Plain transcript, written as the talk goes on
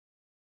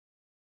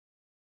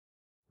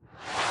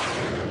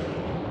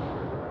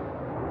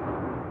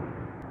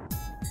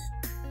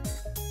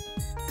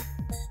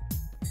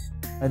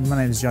My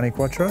name is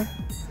Quattro.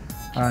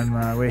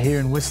 We're here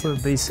in Whistler,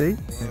 BC.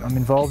 I'm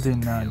involved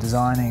in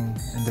designing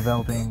and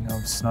developing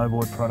of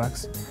snowboard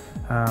products,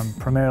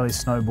 primarily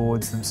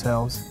snowboards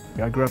themselves.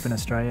 I grew up in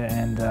Australia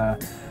and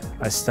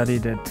I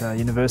studied at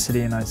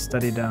university, and I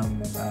studied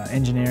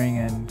engineering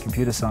and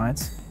computer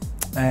science.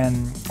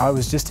 And I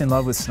was just in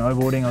love with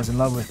snowboarding. I was in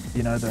love with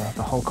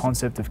the whole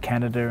concept of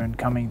Canada and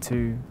coming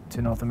to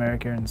North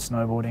America and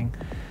snowboarding.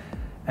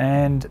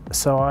 And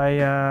so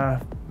I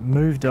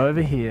moved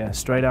over here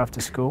straight after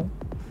school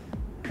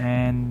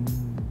and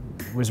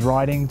was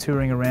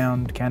touring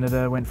around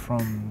Canada. Went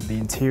from the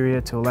interior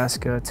to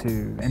Alaska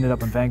ended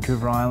up on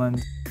Vancouver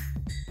Island,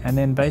 and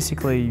then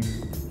basically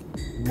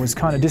was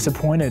kind of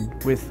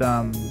disappointed with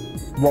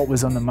what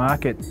was on the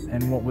market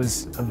and what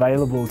was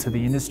available to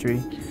the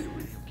industry.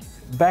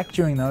 Back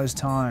during those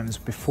times,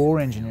 before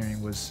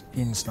engineering was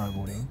in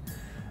snowboarding,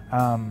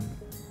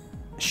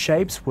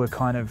 shapes were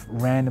kind of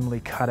randomly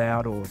cut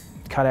out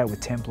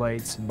with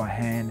templates and by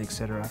hand,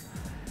 etc.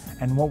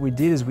 And what we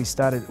did is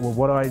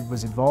what I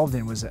was involved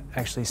in was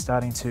actually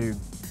starting to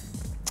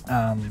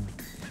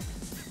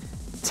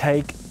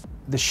take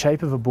the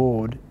shape of a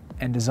board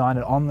and design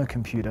it on the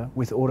computer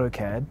with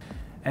AutoCAD.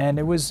 And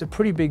it was a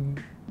pretty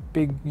big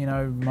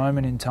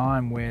moment in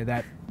time where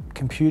that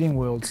computing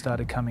world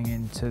started coming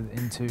into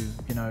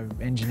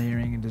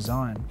engineering and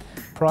design.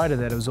 Prior to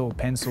that, it was all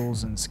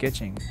pencils and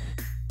sketching.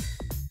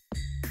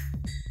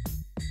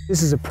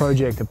 This is a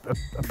project,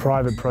 a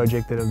private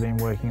project that I've been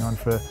working on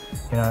for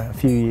a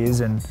few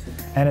years, and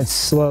it's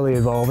slowly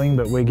evolving,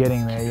 but we're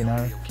getting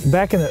there.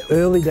 Back in the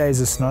early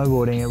days of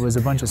snowboarding, it was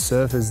a bunch of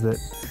surfers that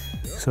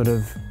sort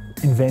of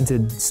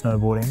invented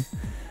snowboarding,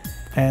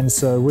 and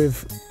so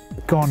we've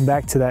gone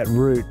back to that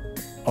route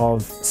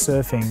of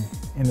surfing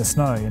in the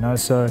snow.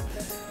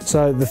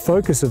 So the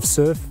focus of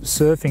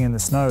surfing in the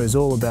snow is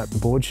all about the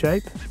board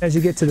shape. As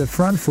you get to the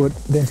front foot,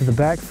 then to the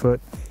back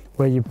foot,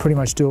 where you pretty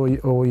much do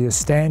all your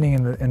standing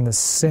in the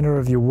center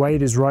of your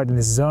weight is right in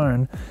this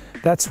zone,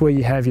 that's where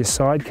you have your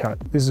side cut.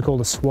 This is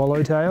called a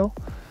swallowtail.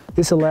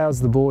 This allows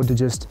the board to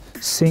just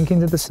sink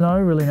into the snow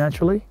really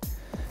naturally.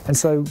 And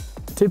so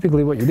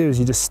typically what you do is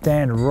you just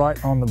stand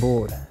right on the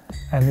board,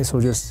 and this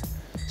will just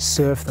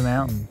surf the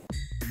mountain.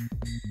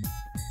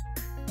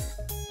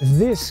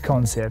 This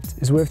concept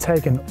is we've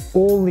taken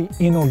all the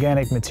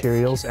inorganic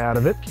materials out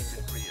of it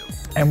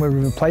and we've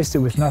replaced it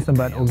with nothing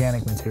but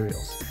organic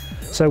materials.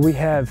 So we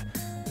have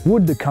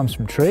wood that comes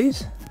from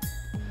trees,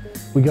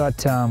 we got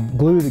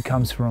glue that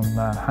comes from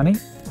honey,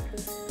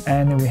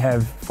 and then we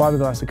have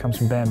fiberglass that comes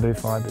from bamboo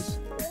fibers.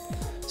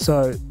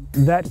 So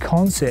that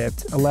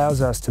concept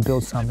allows us to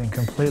build something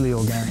completely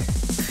organic.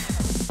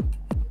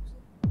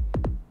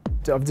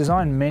 I've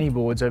designed many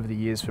boards over the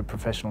years for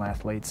professional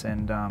athletes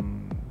and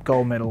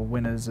gold medal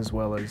winners, as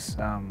well as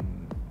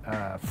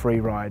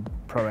free ride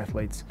pro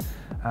athletes.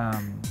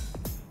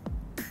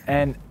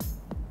 And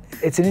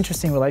it's an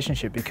interesting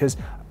relationship because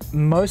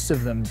most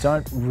of them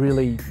don't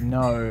really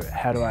know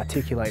how to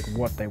articulate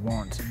what they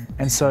want.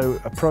 And so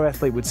a pro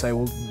athlete would say,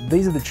 well,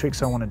 these are the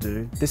tricks I want to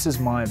do, this is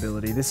my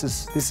ability, this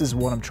is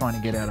what I'm trying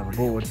to get out of a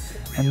board,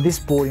 and this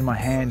board in my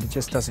hand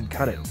just doesn't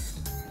cut it.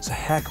 So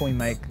how can we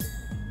make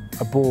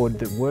a board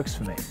that works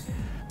for me?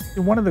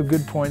 One of the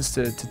good points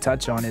to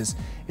touch on is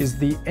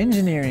the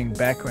engineering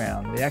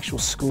background, the actual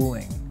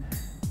schooling,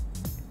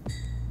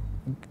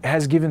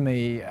 has given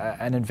me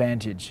an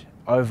advantage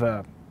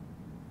over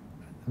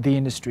the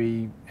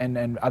industry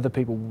and other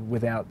people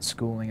without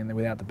schooling and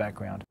without the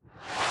background.